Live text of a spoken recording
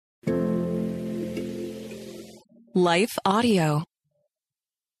Life Audio.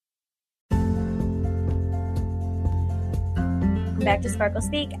 Welcome back to Sparkle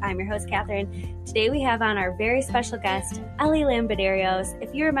Speak. I'm your host, Catherine. Today we have on our very special guest, Ellie Lambadarios.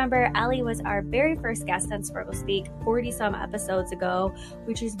 If you remember, Ellie was our very first guest on Sparkle Speak 40-some episodes ago,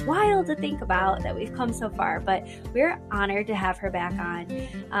 which is wild to think about that we've come so far, but we're honored to have her back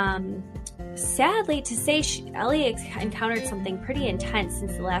on. Sadly to say, Ellie encountered something pretty intense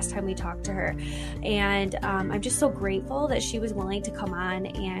since the last time we talked to her, and I'm just so grateful that she was willing to come on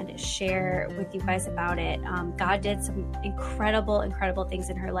and share with you guys about it. God did some incredible things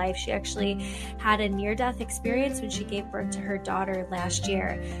in her life. She actually had a near-death experience when she gave birth to her daughter last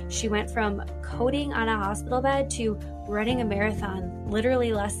year. She went from coding on a hospital bed to running a marathon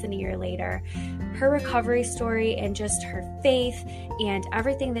literally less than a year later. Her recovery story and just her faith and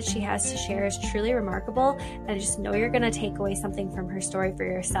everything that she has to share is truly remarkable. And I just know you're going to take away something from her story for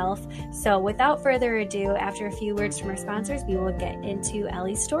yourself. So without further ado, after a few words from our sponsors, we will get into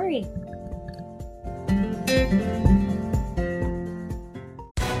Ellie's story.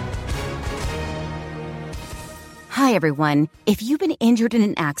 Hi, everyone. If you've been injured in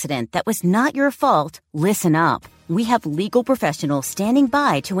an accident that was not your fault, listen up. We have legal professionals standing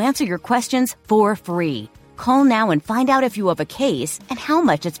by to answer your questions for free. Call now and find out if you have a case and how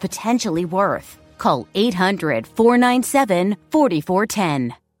much it's potentially worth. Call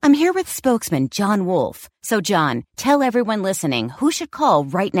 800-497-4410. I'm here with spokesman John Wolf. So, John, tell everyone listening who should call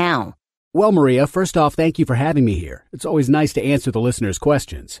right now. Well, Maria, first off, thank you for having me here. It's always nice to answer the listeners'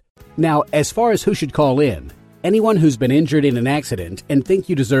 questions. Now, as far as who should call in, anyone who's been injured in an accident and think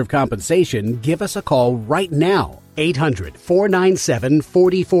you deserve compensation, give us a call right now.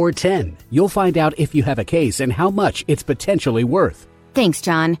 800-497-4410. You'll find out if you have a case and how much it's potentially worth. Thanks,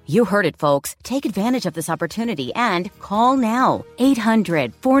 John. You heard it, folks. Take advantage of this opportunity and call now.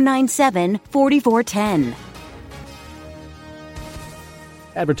 800-497-4410.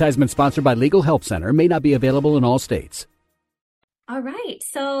 Advertisement sponsored by Legal Help Center. May not be available in all states. All right.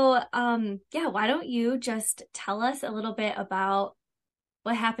 So, why don't you just tell us a little bit about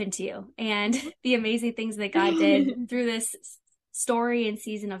what happened to you and the amazing things that God did through this story and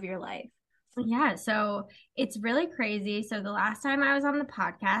season of your life. Yeah, so it's really crazy. So the last time I was on the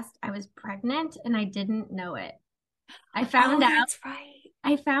podcast, I was pregnant and I didn't know it. I found out. That's right.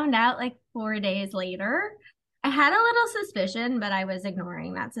 I found out like 4 days later. I had a little suspicion, but I was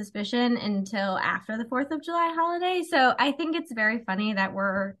ignoring that suspicion until after the 4th of July holiday. So I think it's very funny that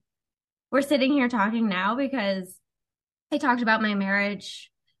we're sitting here talking now, because I talked about my marriage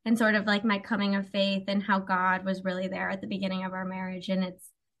and sort of like my coming of faith and how God was really there at the beginning of our marriage. And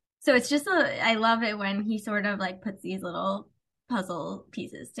it's just, I love it when he sort of like puts these little puzzle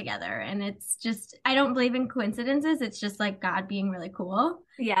pieces together. And it's just, I don't believe in coincidences. It's just like God being really cool.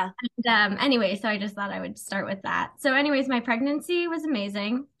 Yeah. And anyway, so I just thought I would start with that. So anyways, my pregnancy was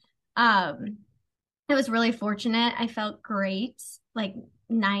amazing. It was really fortunate. I felt great, like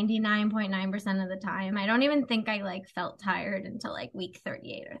 99.9% of the time. I don't even think I like felt tired until like week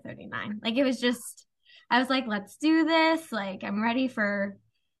 38 or 39. Like it was just, I was like, let's do this. Like I'm ready for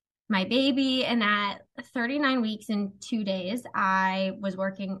my baby. And at 39 weeks and 2 days, I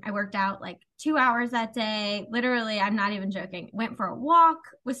worked out like 2 hours that day. Literally, I'm not even joking. Went for a walk,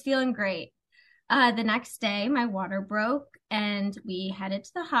 was feeling great. The next day, my water broke and we headed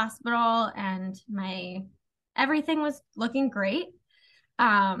to the hospital and everything was looking great.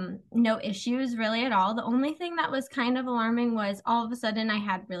 No issues really at all. The only thing that was kind of alarming was all of a sudden I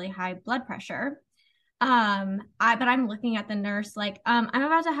had really high blood pressure. But I'm looking at the nurse like, I'm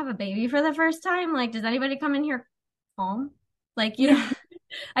about to have a baby for the first time. Like, does anybody come in here calm? Like, you know,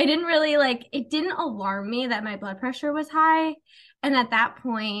 I didn't really it didn't alarm me that my blood pressure was high. And at that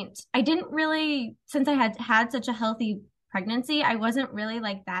point, I didn't really, since I had such a healthy pregnancy, I wasn't really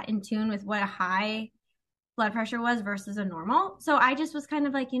like that in tune with what a high blood pressure was versus a normal. So I just was kind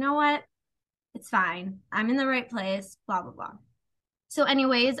of like, you know what? It's fine. I'm in the right place, blah, blah, blah. So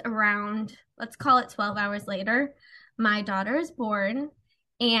anyways, around, let's call it 12 hours later, my daughter is born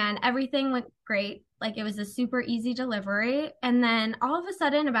and everything went great. Like it was a super easy delivery. And then all of a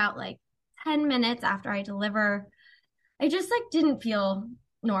sudden, about like 10 minutes after I deliver, I just like didn't feel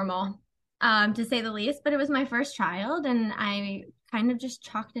normal, to say the least, but it was my first child and I kind of just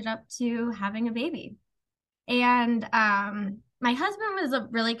chalked it up to having a baby. And my husband was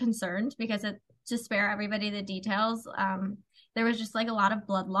really concerned because to spare everybody the details, there was just like a lot of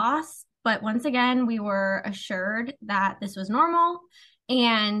blood loss. But once again, we were assured that this was normal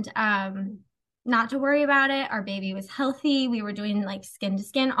and not to worry about it. Our baby was healthy. We were doing like skin to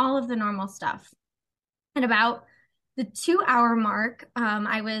skin, all of the normal stuff. And about the 2 hour mark,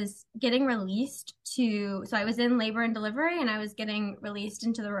 I was getting released so I was in labor and delivery and I was getting released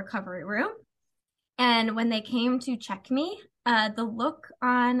into the recovery room. And when they came to check me, the look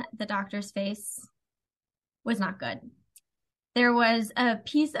on the doctor's face was not good. There was a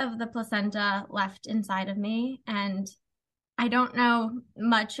piece of the placenta left inside of me, and I don't know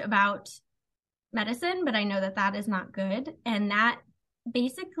much about medicine, but I know that that is not good. And that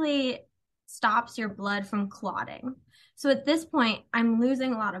basically stops your blood from clotting. So at this point, I'm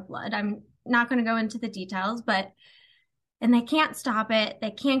losing a lot of blood. I'm not going to go into the details, and they can't stop it.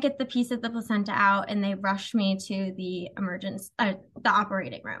 They can't get the piece of the placenta out, and they rush me to the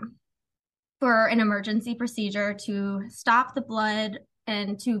operating room for an emergency procedure to stop the blood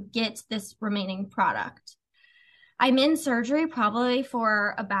and to get this remaining product. I'm in surgery probably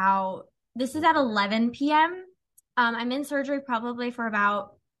for this is at 11 p.m. I'm in surgery probably for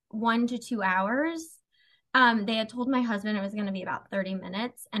about 1 to 2 hours. They had told my husband it was going to be about 30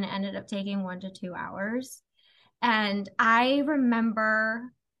 minutes, and it ended up taking 1 to 2 hours. And I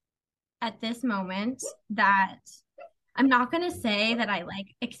remember at this moment that I'm not going to say that I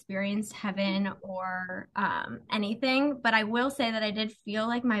experienced heaven or anything, but I will say that I did feel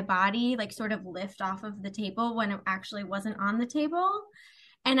like my body sort of lift off of the table when it actually wasn't on the table.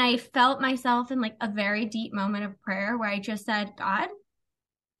 And I felt myself in a very deep moment of prayer where I just said, God,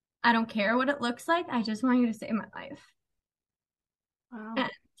 I don't care what it looks like. I just want you to save my life. Wow.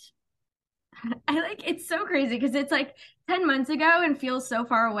 And it's so crazy because it's 10 months ago and feels so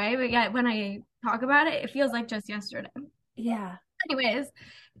far away, but yet when I talk about it, it feels like just yesterday. Yeah. Anyways,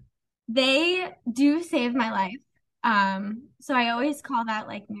 they do save my life. So I always call that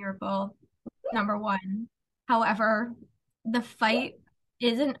miracle number one. However, the fight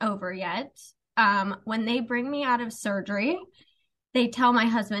isn't over yet. When they bring me out of surgery, they tell my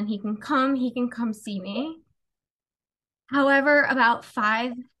husband he can come see me. However, about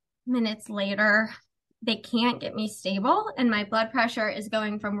 5 minutes later, they can't get me stable, and my blood pressure is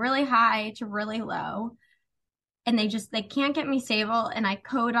going from really high to really low, and they can't get me stable, and I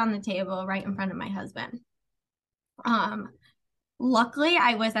code on the table right in front of my husband. Luckily,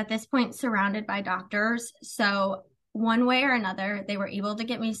 I was at this point surrounded by doctors, so one way or another, they were able to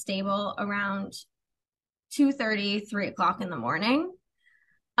get me stable around 2:30, 3 o'clock in the morning.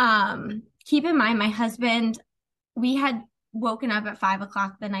 Keep in mind, my husband, we had woken up at 5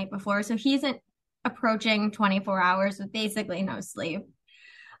 o'clock the night before, so he's approaching 24 hours with basically no sleep.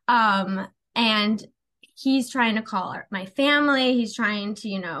 And he's trying to call my family. He's trying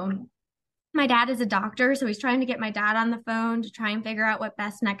to, my dad is a doctor, so he's trying to get my dad on the phone to try and figure out what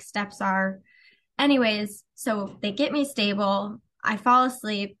best next steps are. Anyways, so they get me stable. I fall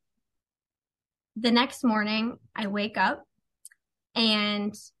asleep. The next morning, I wake up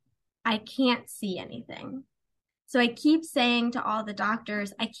and I can't see anything. So I keep saying to all the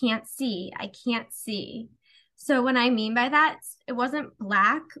doctors, I can't see. So what I mean by that, it wasn't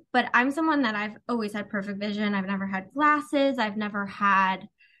black, but I'm someone that I've always had perfect vision. I've never had glasses. I've never had,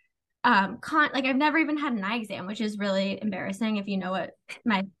 I've never even had an eye exam, which is really embarrassing if you know what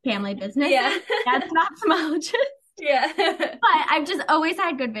my family business is. That's an ophthalmologist. Yeah. But I've just always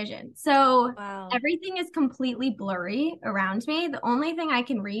had good vision. So Wow. Everything is completely blurry around me. The only thing I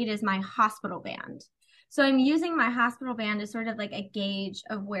can read is my hospital band. So I'm using my hospital band as sort of a gauge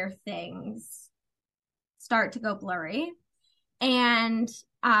of where things start to go blurry. And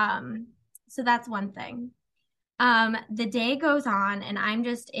so that's one thing. The day goes on and I'm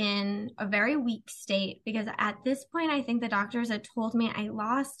just in a very weak state because at this point, I think the doctors had told me I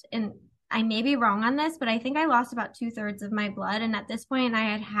lost, and I may be wrong on this, but I think I lost about 2/3 of my blood. And at this point,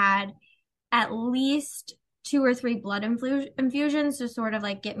 I had at least 2 or 3 blood infusions to sort of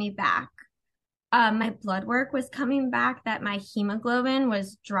get me back. My blood work was coming back, that my hemoglobin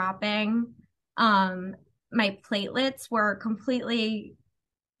was dropping. My platelets were completely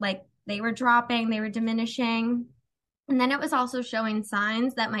they were dropping, they were diminishing. And then it was also showing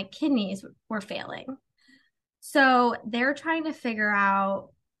signs that my kidneys were failing. So they're trying to figure out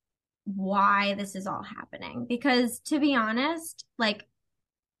why this is all happening. Because to be honest,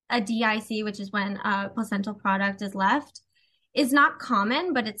 a DIC, which is when a placental product is left, is not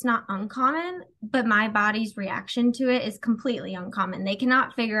common, but it's not uncommon. But my body's reaction to it is completely uncommon. They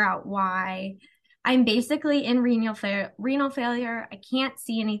cannot figure out why. I'm basically in renal failure. I can't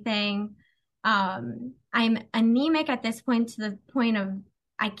see anything. I'm anemic at this point to the point of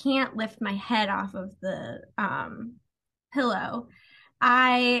I can't lift my head off of the pillow.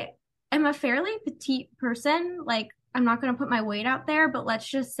 I am a fairly petite person. I'm not going to put my weight out there, but let's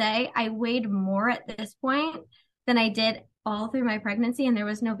just say I weighed more at this point than I did all through my pregnancy, and there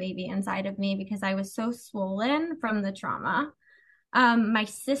was no baby inside of me because I was so swollen from the trauma. My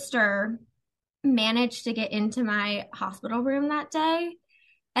sister managed to get into my hospital room that day,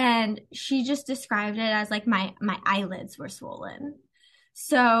 and she just described it as like my eyelids were swollen.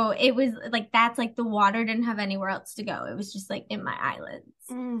 So it was like, that's like the water didn't have anywhere else to go. It was just like in my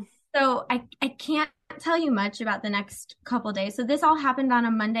eyelids. So I can't tell you much about the next couple days. So this all happened on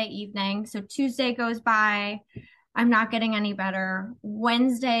a Monday evening. So Tuesday goes by, I'm not getting any better.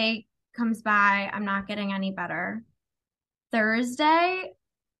 Wednesday comes by, I'm not getting any better. Thursday,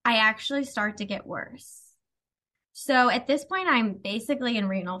 I actually start to get worse. So at this point, I'm basically in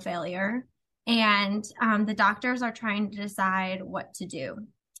renal failure, and the doctors are trying to decide what to do.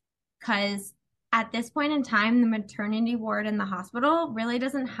 Because at this point in time, the maternity ward in the hospital really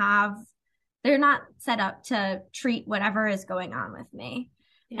doesn't have, they're not set up to treat whatever is going on with me.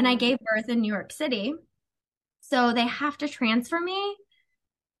 Yeah. And I gave birth in New York City. So they have to transfer me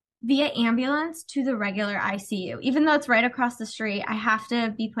via ambulance to the regular ICU. Even though it's right across the street, I have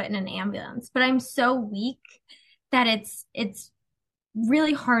to be put in an ambulance. But I'm so weak that it's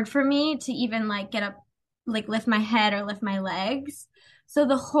really hard for me to even like get up, like lift my head or lift my legs. So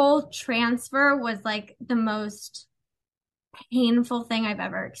the whole transfer was like the most painful thing I've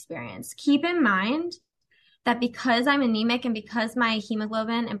ever experienced. Keep in mind that because I'm anemic and because my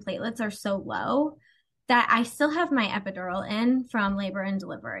hemoglobin and platelets are so low, that I still have my epidural in from labor and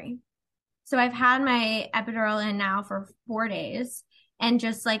delivery. So I've had my epidural in now for 4 days, and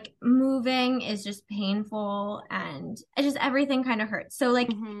just like moving is just painful, and it just, everything kind of hurts. So like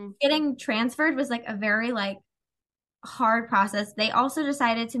getting transferred was like a very like hard process. They also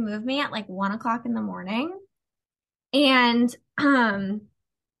decided to move me at like 1 o'clock in the morning. And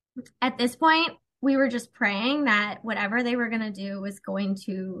at this point, we were just praying that whatever they were going to do was going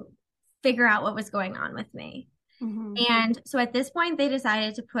to figure out what was going on with me. And so at this point, they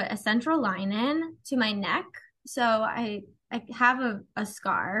decided to put a central line in to my neck. So I have a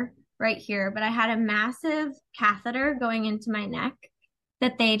scar right here, but I had a massive catheter going into my neck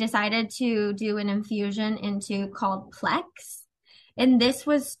that they decided to do an infusion into called Plex. And this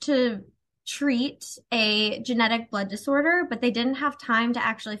was to treat a genetic blood disorder, but they didn't have time to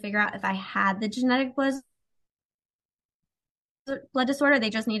actually figure out if I had the genetic blood disorder. They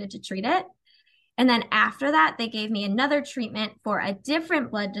just needed to treat it. And then after that, they gave me another treatment for a different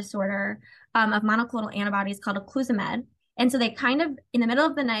blood disorder of monoclonal antibodies called Eculizumab. And so they kind of, in the middle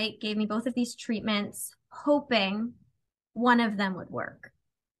of the night, gave me both of these treatments, hoping one of them would work.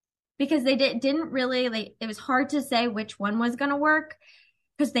 Because they didn't really, like, it was hard to say which one was going to work,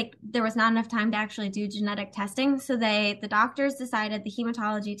 because there was not enough time to actually do genetic testing. So the doctors decided, the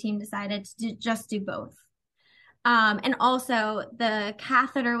hematology team decided to just do both. And also the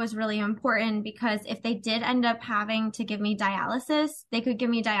catheter was really important, because if they did end up having to give me dialysis, they could give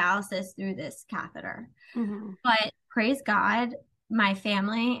me dialysis through this catheter. But praise God, my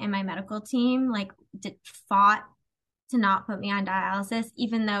family and my medical team fought to not put me on dialysis,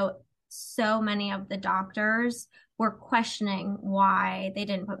 even though so many of the doctors were questioning why they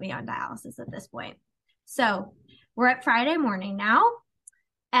didn't put me on dialysis at this point. So we're at Friday morning now,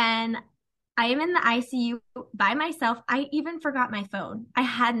 and I am in the ICU by myself. I even forgot my phone. I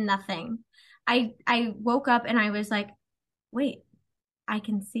had nothing. I woke up and I was like, wait, I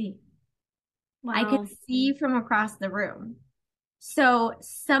can see. Wow. I could see from across the room. So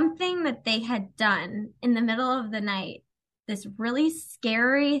something that they had done in the middle of the night, this really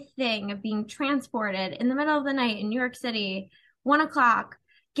scary thing of being transported in the middle of the night in New York City, 1 o'clock,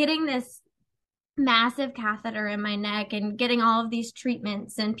 getting this massive catheter in my neck and getting all of these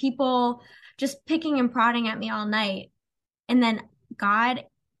treatments and people just picking and prodding at me all night. And then God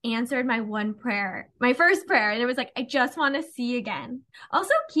answered my one prayer, my first prayer. And it was like, I just want to see again.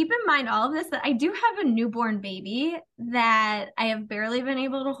 Also, keep in mind all of this, that I do have a newborn baby that I have barely been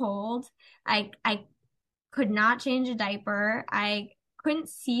able to hold. I could not change a diaper. I couldn't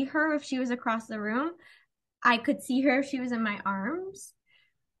see her if she was across the room. I could see her if she was in my arms.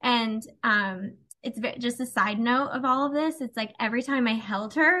 And it's just a side note of all of this. It's like every time I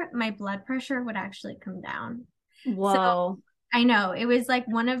held her, my blood pressure would actually come down. Whoa. So, I know. It was like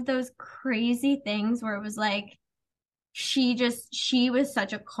one of those crazy things where it was like, she was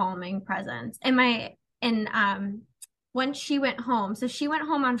such a calming presence. And once she went home, so she went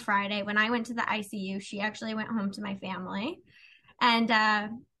home on Friday. When I went to the ICU, she actually went home to my family. And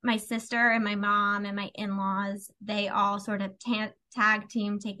my sister and my mom and my in-laws, they all sort of tag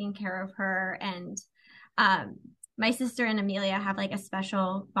team taking care of her. And my sister and Amelia have like a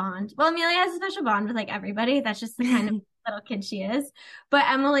special bond. Well, Amelia has a special bond with like everybody. That's just the kind of little kid she is. But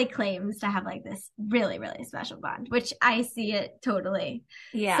Emily claims to have like this really, really special bond, which I see it totally.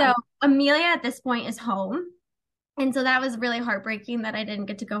 Yeah. So Amelia at this point is home. And so that was really heartbreaking that I didn't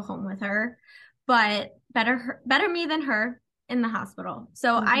get to go home with her. But better me than her in the hospital.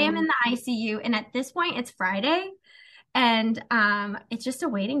 So I am in the ICU. And at this point, it's Friday. And it's just a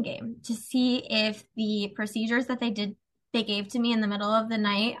waiting game to see if the procedures that they gave to me in the middle of the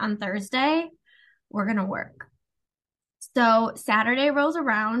night on Thursday were going to work. So Saturday rolls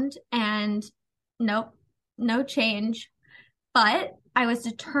around and nope, no change. But I was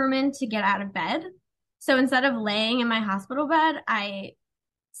determined to get out of bed. So instead of laying in my hospital bed, I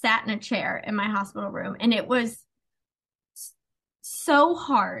sat in a chair in my hospital room. And it was so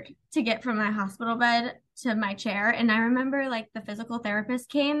hard to get from my hospital bed to my chair. And I remember like the physical therapist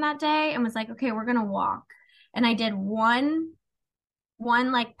came that day and was like, okay, we're going to walk. And I did one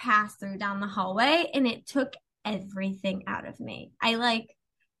like pass through down the hallway, and it took everything out of me. I like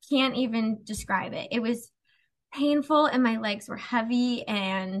can't even describe it. It was painful and my legs were heavy,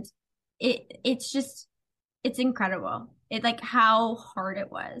 and it's incredible. It like how hard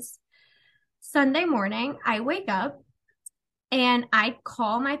it was. Sunday morning, I wake up and I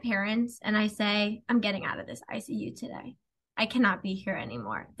call my parents and I say, I'm getting out of this ICU today. I cannot be here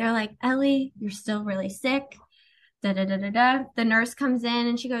anymore. They're like, Ellie, you're still really sick. Da, da, da, da, da. The nurse comes in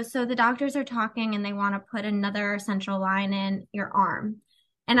and she goes, so the doctors are talking and they want to put another central line in your arm.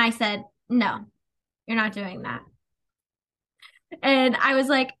 And I said, no, you're not doing that. And I was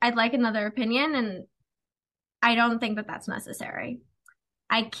like, I'd like another opinion. And I don't think that that's necessary.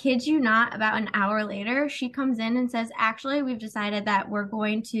 I kid you not, about an hour later, she comes in and says, actually, we've decided that we're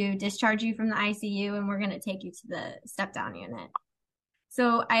going to discharge you from the ICU and we're going to take you to the step down unit.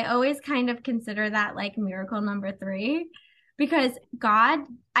 So I always kind of consider that like miracle number 3, because God,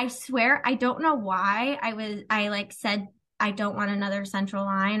 I swear, I don't know why I like said, I don't want another central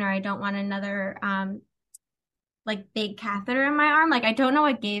line, or I don't want another, like big catheter in my arm. Like, I don't know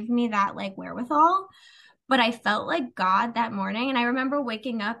what gave me that like wherewithal, but I felt like God that morning. And I remember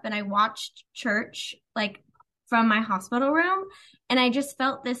waking up and I watched church like from my hospital room. And I just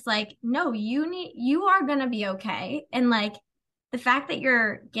felt this like, no, you are going to be okay. And like the fact that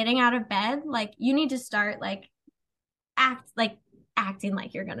you're getting out of bed, like you need to start like acting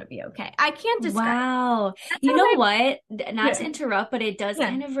like you're going to be okay. I can't describe. Wow. You know what? Not to interrupt, but it does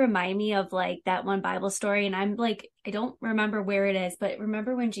kind of remind me of like that one Bible story. And I'm like, I don't remember where it is, but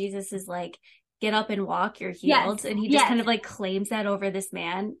remember when Jesus is like, get up and walk, you're healed. And he just kind of like claims that over this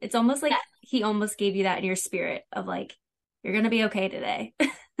man. It's almost like he almost gave you that in your spirit of like, you're going to be okay today.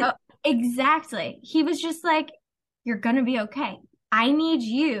 Oh, exactly. He was just like, you're going to be okay. I need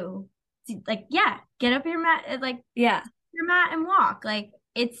you to like, get up your mat, like, your mat and walk. Like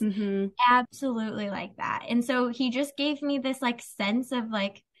it's absolutely like that. And so he just gave me this like sense of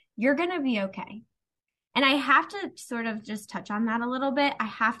like, you're going to be okay. And I have to sort of just touch on that a little bit. I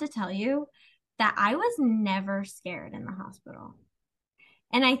have to tell you that I was never scared in the hospital.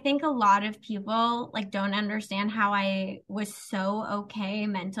 And I think a lot of people like don't understand how I was so okay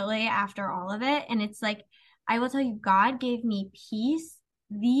mentally after all of it. And it's like, I will tell you, God gave me peace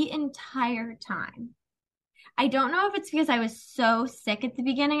the entire time. I don't know if it's because I was so sick at the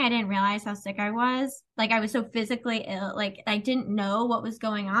beginning. I didn't realize how sick I was. Like I was so physically ill. Like I didn't know what was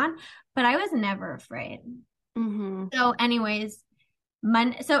going on, but I was never afraid. So anyways,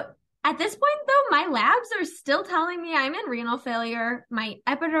 so at this point though, my labs are still telling me I'm in renal failure. My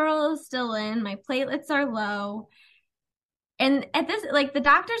epidural is still in. My platelets are low. And at this, like the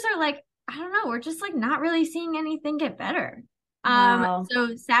doctors are like, I don't know, we're just like not really seeing anything get better. Wow.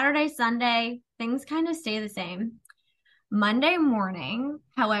 So Saturday, Sunday, things kind of stay the same. Monday morning,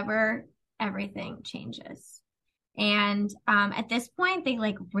 however, everything changes. And at this point, they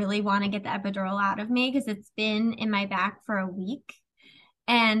like really want to get the epidural out of me because it's been in my back for a week.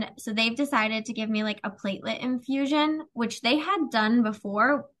 And so they've decided to give me like a platelet infusion, which they had done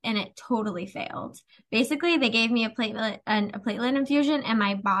before and it totally failed. Basically, they gave me a platelet infusion and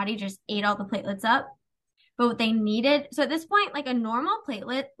my body just ate all the platelets up. But what they needed, so at this point, like a normal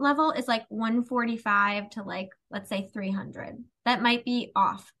platelet level is like 145 to like, let's say 300. That might be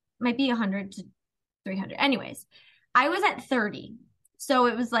off, might be 100 to 300. Anyways, I was at 30. So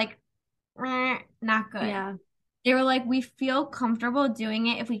it was like, not good. Yeah. They were like, we feel comfortable doing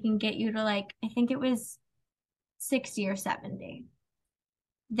it if we can get you to like, I think it was 60 or 70.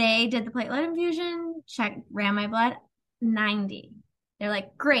 They did the platelet infusion, ran my blood, 90. They're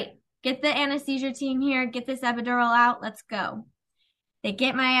like, great. Get the anesthesia team here. Get this epidural out. Let's go. They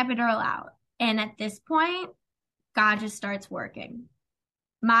get my epidural out. And at this point, God just starts working.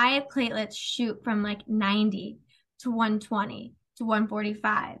 My platelets shoot from like 90 to 120 to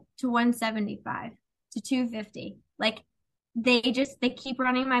 145 to 175 to 250. Like they keep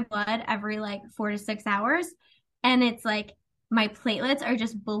running my blood every like 4 to 6 hours. And it's like my platelets are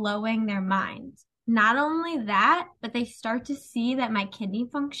just blowing their minds. Not only that, but they start to see that my kidney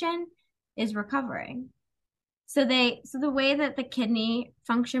function is recovering. So the way that the kidney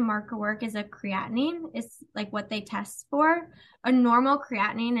function marker work is a creatinine is like what they test for. A normal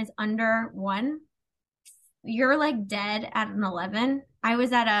creatinine is under 1. You're like dead at an 11. I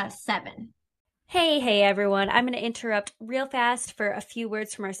was at a 7. Hey, everyone. I'm going to interrupt real fast for a few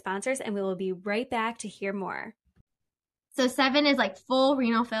words from our sponsors, and we will be right back to hear more. So 7 is like full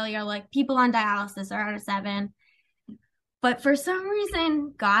renal failure, like people on dialysis are at a 7. But for some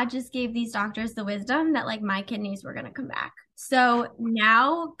reason, God just gave these doctors the wisdom that like my kidneys were going to come back. So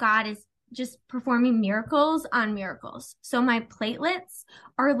now God is just performing miracles on miracles. So my platelets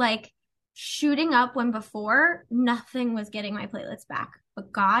are like shooting up when before nothing was getting my platelets back.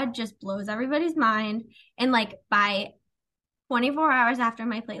 But God just blows everybody's mind. And like by 24 hours after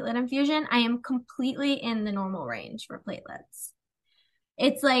my platelet infusion, I am completely in the normal range for platelets.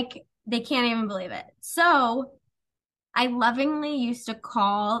 It's like they can't even believe it. So I lovingly used to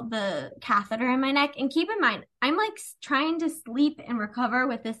call the catheter in my neck. And keep in mind, I'm like trying to sleep and recover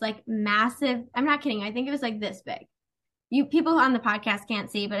with this like massive, I'm not kidding, I think it was like this big. You people on the podcast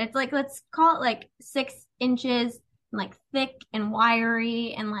can't see, but it's like, let's call it like 6 inches, and like thick and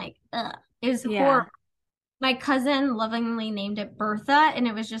wiry and like, it was horrible. My cousin lovingly named it Bertha, and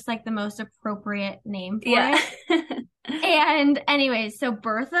it was just like the most appropriate name for it. And anyways, so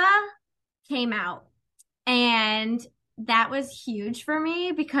Bertha came out, and that was huge for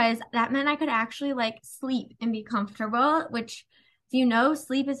me because that meant I could actually like sleep and be comfortable, which, if you know,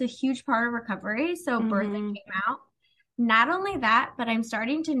 sleep is a huge part of recovery. So Bertha came out. Not only that, but I'm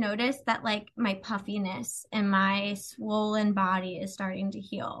starting to notice that like my puffiness and my swollen body is starting to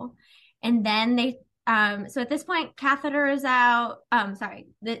heal. And then so at this point, catheter is out.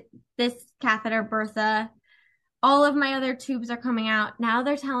 This catheter, Bertha, all of my other tubes are coming out. Now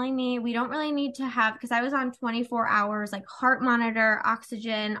they're telling me we don't really need to have, because I was on 24 hours, like heart monitor,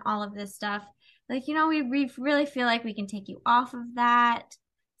 oxygen, all of this stuff. Like, you know, we really feel like we can take you off of that.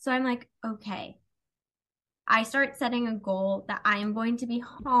 So I'm like, okay. I start setting a goal that I am going to be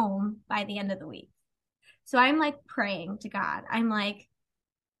home by the end of the week. So I'm like praying to God. I'm like,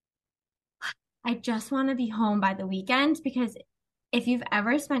 I just want to be home by the weekend, because if you've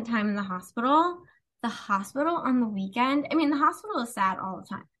ever spent time in the hospital on the weekend, I mean, the hospital is sad all the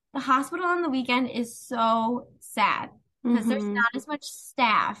time. The hospital on the weekend is so sad because there's not as much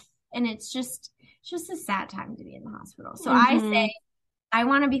staff, and it's just a sad time to be in the hospital. So I say, I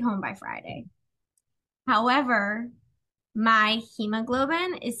want to be home by Friday. However, my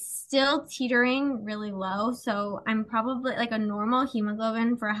hemoglobin is still teetering really low. So I'm probably like a normal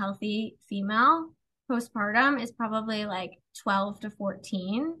hemoglobin for a healthy female postpartum is probably like 12 to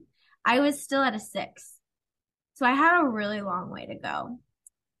 14. I was still at a 6. So I had a really long way to go.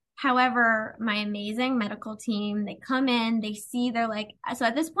 However, my amazing medical team, they come in, they see, they're like, so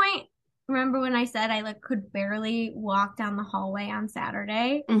at this point, remember when I said I like could barely walk down the hallway on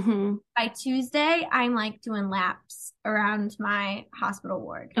Saturday? By Tuesday, I'm like doing laps around my hospital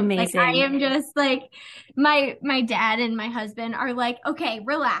ward. Amazing. Like I am just like, my dad and my husband are like, okay,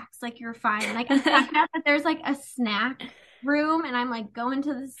 relax, like you're fine. Like I found out that there's like a snack room, and I'm like going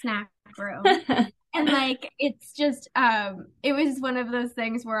to the snack room. And like, it's just, it was one of those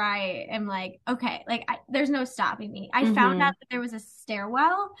things where I am like, okay, like there's no stopping me. I found out that there was a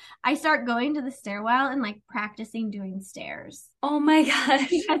stairwell. I start going to the stairwell and like practicing doing stairs. Oh my gosh.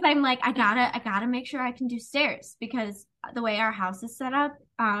 Because I'm like, I gotta make sure I can do stairs, because the way our house is set up,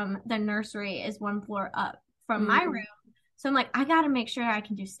 the nursery is 1 floor up from my room. So I'm like, I gotta make sure I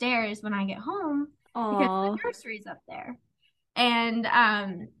can do stairs when I get home because the nursery's up there. And,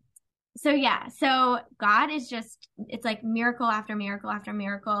 so yeah, so God is just, it's like miracle after miracle after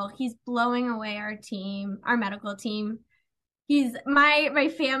miracle. He's blowing away our team, our medical team. He's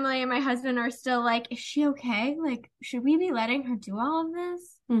my family and my husband are still like, is she okay? Like, should we be letting her do all of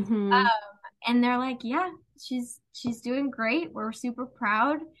this? And they're like, yeah, she's doing great. We're super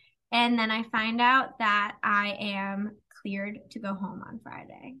proud. And then I find out that I am cleared to go home on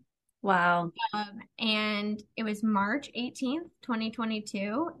Friday. Wow. And it was March 18th,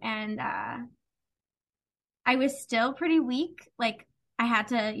 2022. And I was still pretty weak. Like I had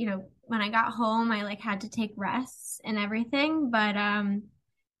to, you know, when I got home, I like had to take rests and everything. But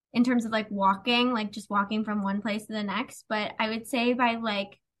in terms of like walking, like just walking from one place to the next. But I would say by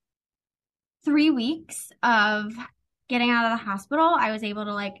like 3 weeks of getting out of the hospital, I was able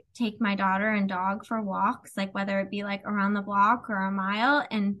to like take my daughter and dog for walks, like whether it be like around the block or a mile.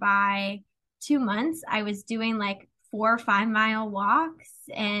 And by 2 months, I was doing like 4 or 5 mile walks.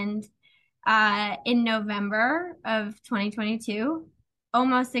 And in November of 2022,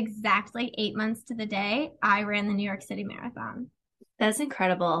 almost exactly 8 months to the day, I ran the New York City Marathon. That's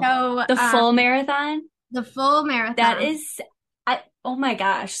incredible. So the full marathon? The full marathon. That is, oh my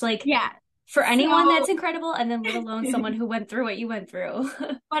gosh. Like, yeah. For anyone, that's incredible. And then let alone someone who went through what you went through.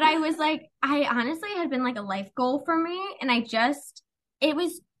 But I was like, I honestly had been like a life goal for me. And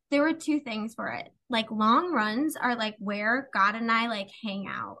there were two things for it. Like long runs are like where God and I like hang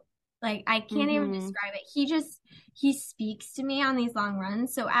out. Like I can't even describe it. He speaks to me on these long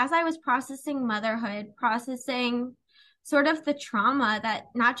runs. So as I was processing motherhood, processing sort of the trauma that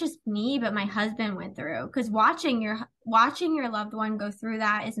not just me, but my husband went through, because watching your loved one go through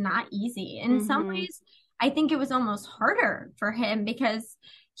that is not easy. And in some ways, I think it was almost harder for him because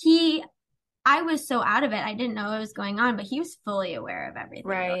I was so out of it. I didn't know what was going on, but he was fully aware of everything.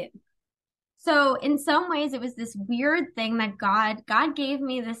 Right. So in some ways, it was this weird thing that God gave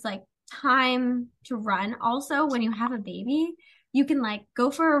me this like time to run. Also, when you have a baby, you can like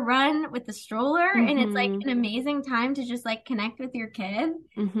go for a run with the stroller and it's like an amazing time to just like connect with your kid.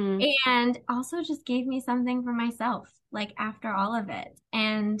 And also just gave me something for myself, like after all of it.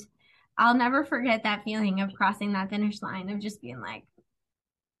 And I'll never forget that feeling of crossing that finish line of just being like,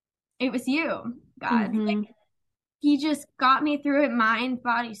 it was you, God. Like he just got me through it, mind,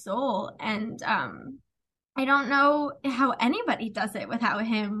 body, soul. And I don't know how anybody does it without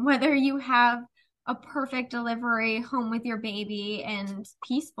him, whether you have a perfect delivery, home with your baby and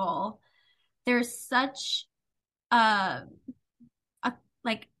peaceful. There's such a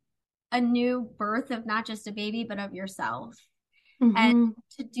new birth of not just a baby, but of yourself. And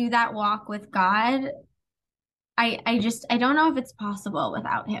to do that walk with God, I don't know if it's possible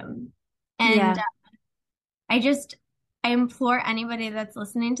without him. And I implore anybody that's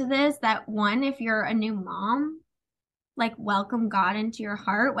listening to this that one, if you're a new mom, like welcome God into your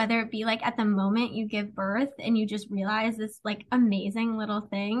heart, whether it be like at the moment you give birth and you just realize this like amazing little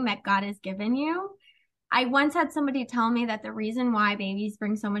thing that God has given you. I once had somebody tell me that the reason why babies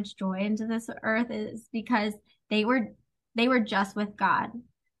bring so much joy into this earth is because they were just with God.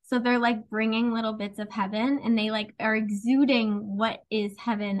 So they're like bringing little bits of heaven and they like are exuding what is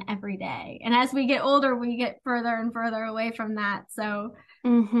heaven every day. And as we get older, we get further and further away from that. So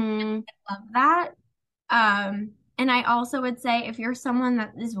I love that. And I also would say if you're someone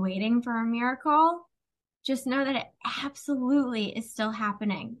that is waiting for a miracle, just know that it absolutely is still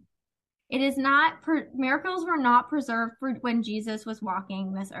happening. It is not, miracles were not preserved for when Jesus was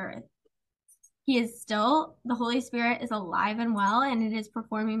walking this earth. He is still, the Holy Spirit is alive and well, and it is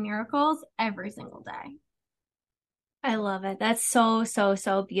performing miracles every single day. I love it. That's so, so,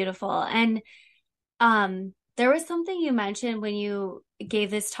 so beautiful. And there was something you mentioned when you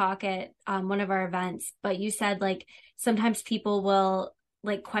gave this talk at one of our events, but you said like sometimes people will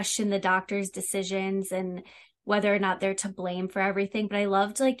like question the doctor's decisions and whether or not they're to blame for everything. But I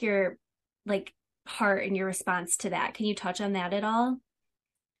loved like your like heart and your response to that. Can you touch on that at all?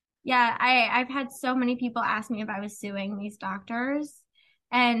 Yeah, I've had so many people ask me if I was suing these doctors,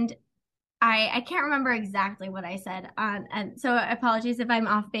 and I can't remember exactly what I said. And so apologies if I'm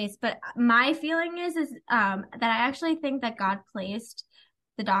off base, but my feeling is that I actually think that God placed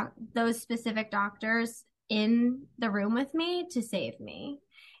those specific doctors in the room with me to save me.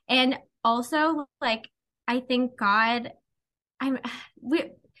 And also like, I think God, I don't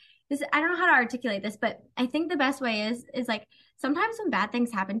know how to articulate this, but I think the best way is like, sometimes when bad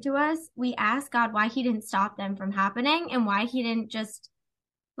things happen to us, we ask God why he didn't stop them from happening and why he didn't just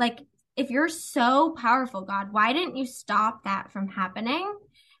like, if you're so powerful, God, why didn't you stop that from happening?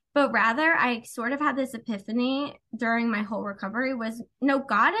 But rather, I sort of had this epiphany during my whole recovery was, no,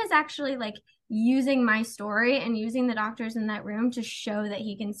 God is actually like using my story and using the doctors in that room to show that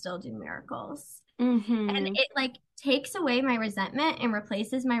he can still do miracles. And it like takes away my resentment and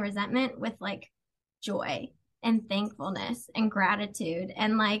replaces my resentment with like joy and thankfulness and gratitude.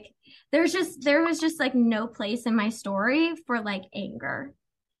 And like, there was just like no place in my story for like anger,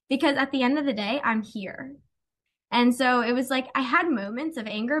 because at the end of the day, I'm here. And so it was like, I had moments of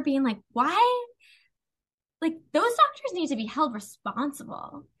anger being like, why? Like those doctors need to be held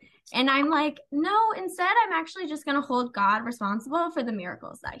responsible. And I'm like, no, instead, I'm actually just going to hold God responsible for the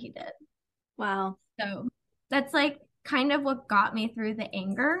miracles that he did. Wow. So that's like kind of what got me through the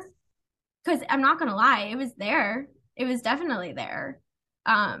anger. Because I'm not going to lie, it was there. It was definitely there.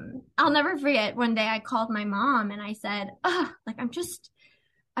 I'll never forget one day I called my mom and I said, like,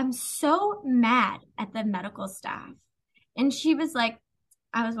 I'm so mad at the medical staff. And she was like,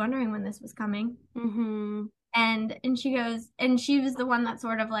 I was wondering when this was coming. Mm-hmm. And she goes, and she was the one that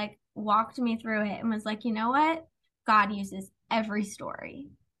sort of like walked me through it and was like, you know what? God uses every story.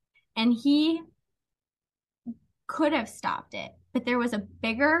 And he could have stopped it, but there was a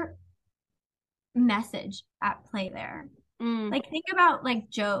bigger message at play there. Like, think about like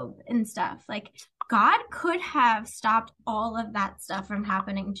Job and stuff. Like, God could have stopped all of that stuff from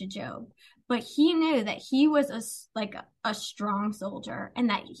happening to Job, but he knew that he was a strong soldier and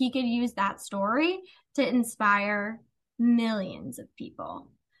that he could use that story to inspire millions of people.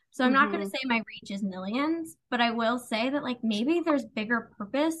 So I'm not going to say my reach is millions, but I will say that like maybe there's bigger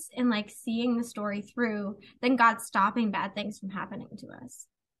purpose in like seeing the story through than God stopping bad ththings from happening to us.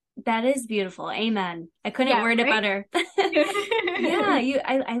 That is beautiful. Amen. I couldn't word it better. Yeah,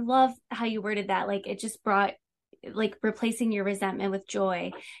 I love how you worded that. Like it just brought like replacing your resentment with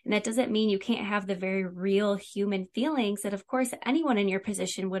joy. And that doesn't mean you can't have the very real human feelings that of course anyone in your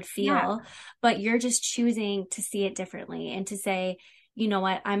position would feel, but you're just choosing to see it differently and to say, you know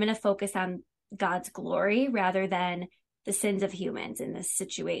what, I'm going to focus on God's glory rather than the sins of humans in this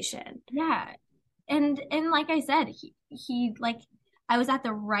situation. Yeah. And like I said, he like I was at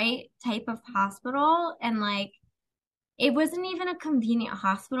the right type of hospital and like it wasn't even a convenient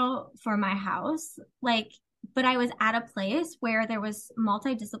hospital for my house. Like, but I was at a place where there was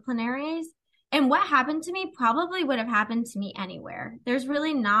multidisciplinaries. And what happened to me probably would have happened to me anywhere. There's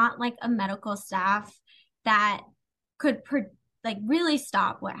really not like a medical staff that could like really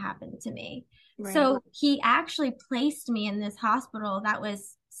stop what happened to me. Right. So he actually placed me in this hospital that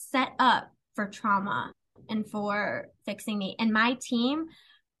was set up for trauma and for fixing me. And my team,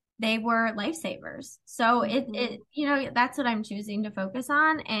 they were lifesavers. So it you know, that's what I'm choosing to focus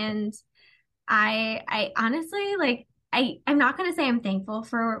on. And I honestly like I'm not going to say I'm thankful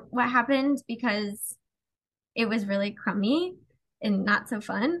for what happened because it was really crummy and not so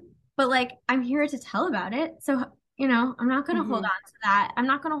fun, but like I'm here to tell about it. So, you know, I'm not going to hold on to that. I'm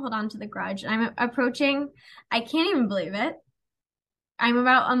not going to hold on to the grudge. I'm approaching, I can't even believe it. I'm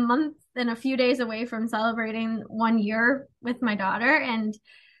about a month and a few days away from celebrating 1 year with my daughter, and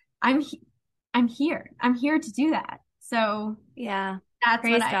I'm here. I'm here to do that. So yeah, that's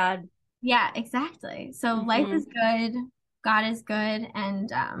praise God. Yeah, exactly. So life is good. God is good.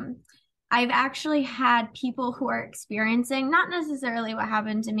 And I've actually had people who are experiencing not necessarily what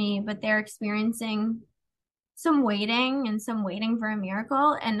happened to me, but they're experiencing some waiting for a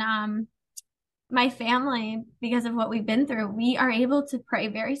miracle. And my family, because of what we've been through, we are able to pray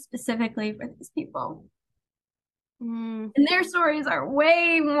very specifically for these people. And their stories are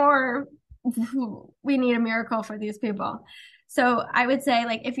way more, we need a miracle for these people. So I would say,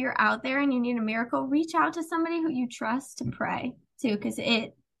 like, if you're out there and you need a miracle, reach out to somebody who you trust to pray to, because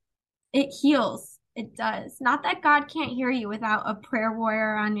it heals. It does. Not that God can't hear you without a prayer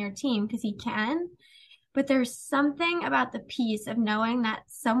warrior on your team, because he can. But there's something about the peace of knowing that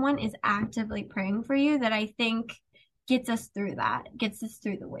someone is actively praying for you that I think gets us through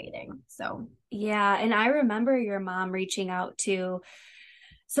the waiting. So yeah. And I remember your mom reaching out to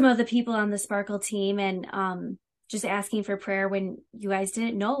some of the people on the Sparkle team and just asking for prayer when you guys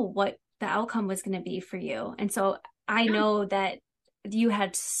didn't know what the outcome was going to be for you. And so I know that you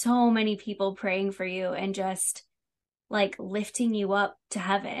had so many people praying for you and just like lifting you up to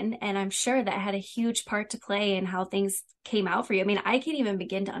heaven. And I'm sure that had a huge part to play in how things came out for you. I mean, I can't even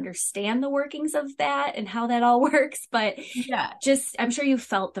begin to understand the workings of that and how that all works, but yeah, just, I'm sure you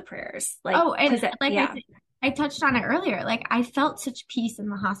felt the prayers. Like, I touched on it earlier. Like I felt such peace in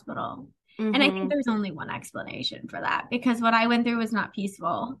the hospital. And I think there's only one explanation for that, because what I went through was not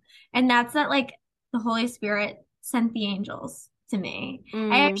peaceful. And that's that like the Holy Spirit sent the angels to me.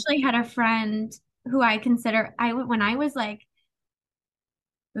 I actually had a friend who I consider, when I was like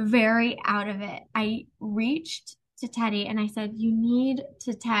very out of it, I reached to Teddy and I said, you need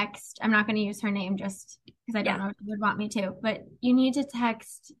to text. I'm not going to use her name just because I don't know if she would want me to, but you need to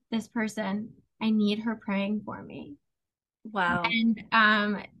text this person. I need her praying for me. Wow. And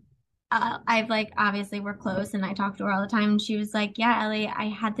I've like, obviously we're close and I talk to her all the time. And she was like, yeah, Ellie, I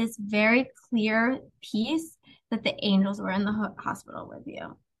had this very clear peace that the angels were in the hospital with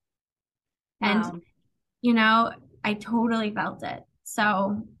you. And, you know, I totally felt it.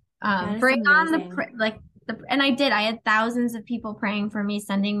 So bring on and I had thousands of people praying for me,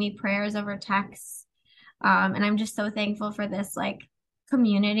 sending me prayers over texts. And I'm just so thankful for this like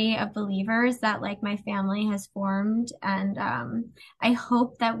community of believers that like my family has formed. And I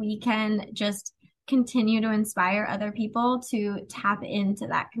hope that we can just continue to inspire other people to tap into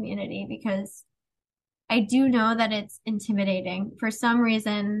that community, because I do know that it's intimidating. For some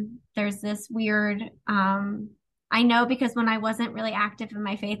reason, there's this weird I know because when I wasn't really active in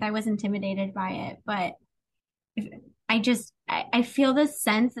my faith, I was intimidated by it. But I feel this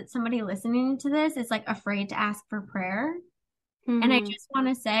sense that somebody listening to this is like afraid to ask for prayer. Mm-hmm. And I just want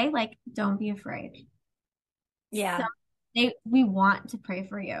to say, like, don't be afraid. Yeah. We want to pray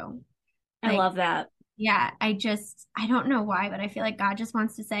for you. I love that. Yeah. I don't know why, but I feel like God just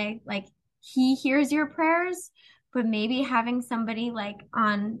wants to say, like, he hears your prayers, but maybe having somebody like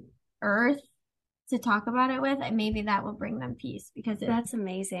on earth to talk about it with, and maybe that will bring them peace because that's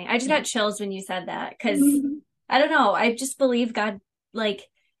amazing. I just got chills when you said that because I don't know. I just believe God, like,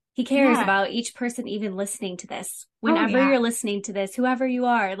 he cares about each person even listening to this. Whenever you're listening to this, whoever you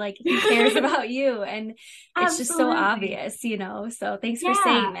are, like, he cares about you. And it's just so obvious, you know? So thanks for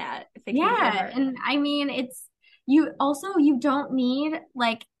saying that. And I mean, you don't need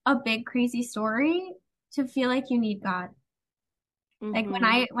like a big crazy story to feel like you need God. Mm-hmm.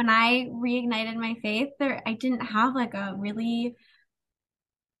 Like when I reignited my faith, I didn't have like a really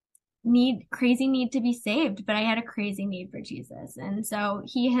crazy need to be saved, but I had a crazy need for Jesus. And so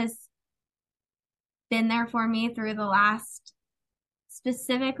he has been there for me through the last,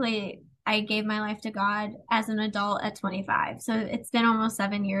 specifically, I gave my life to God as an adult at 25. So it's been almost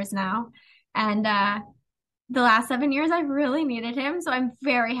 7 years now. And the last 7 years, I've really needed him. So I'm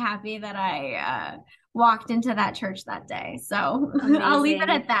very happy that I walked into that church that day. So I'll leave it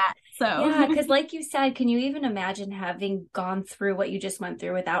at that. So yeah, because like you said, can you even imagine having gone through what you just went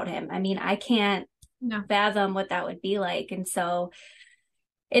through without him? I mean, I can't fathom what that would be like. And so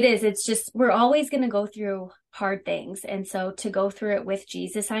it's just, we're always going to go through hard things. And so to go through it with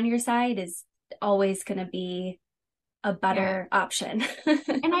Jesus on your side is always going to be a better option.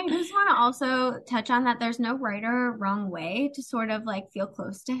 And I just want to also touch on that there's no right or wrong way to sort of like feel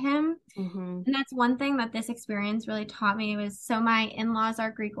close to him. Mm-hmm. And that's one thing that this experience really taught me so my in-laws are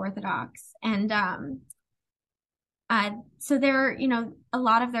Greek Orthodox, and so they're, a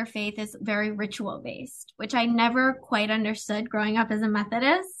lot of their faith is very ritual based, which I never quite understood growing up as a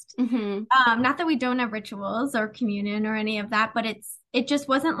Methodist. Mm-hmm. Not that we don't have rituals or communion or any of that, but it just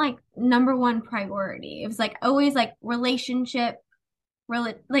wasn't like number one priority. It was like always like relationship,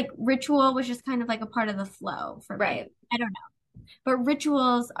 like ritual was just kind of like a part of the flow for me. Right. I don't know. But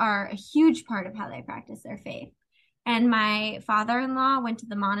rituals are a huge part of how they practice their faith. And my father-in-law went to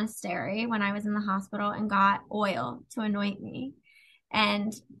the monastery when I was in the hospital and got oil to anoint me.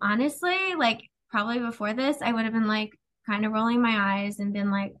 And honestly, like probably before this, I would have been like kind of rolling my eyes and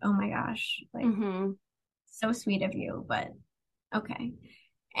been like, oh my gosh, like so sweet of you, but okay.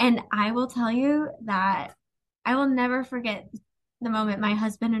 And I will tell you that I will never forget the moment my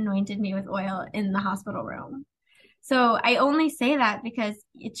husband anointed me with oil in the hospital room. So I only say that because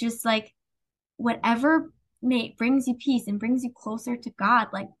it's just like whatever brings you peace and brings you closer to God,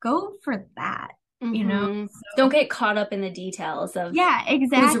 like go for that. So, don't get caught up in the details of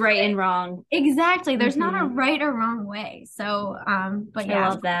exactly who's right and wrong. Exactly. There's not a right or wrong way. So but I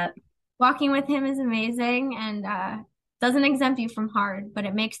love that. Walking with him is amazing and doesn't exempt you from hard, but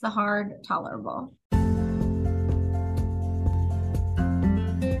it makes the hard tolerable.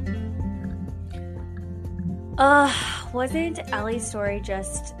 Wasn't Ellie's story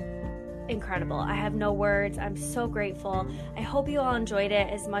just incredible? I have no words. I'm so grateful. I hope you all enjoyed it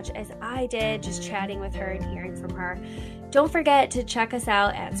as much as I did, just chatting with her and hearing from her. Don't forget to check us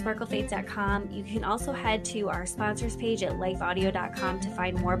out at sparklefaith.com. You can also head to our sponsors page at lifeaudio.com to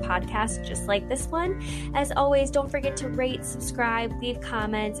find more podcasts just like this one. As always, don't forget to rate, subscribe, leave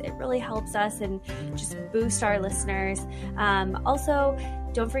comments. It really helps us and just boost our listeners. Also,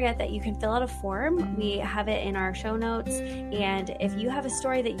 don't forget that you can fill out a form. We have it in our show notes. And if you have a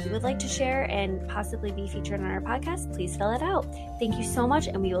story that you would like to share and possibly be featured on our podcast, please fill it out. Thank you so much,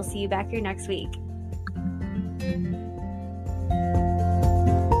 and we will see you back here next week.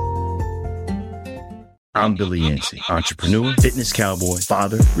 I'm Billy Yancey, entrepreneur, fitness cowboy,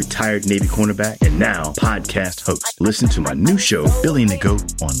 father, retired Navy cornerback, and now podcast host. Listen to my new show, Billy and the Goat,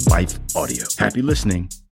 on Life Audio. Happy listening.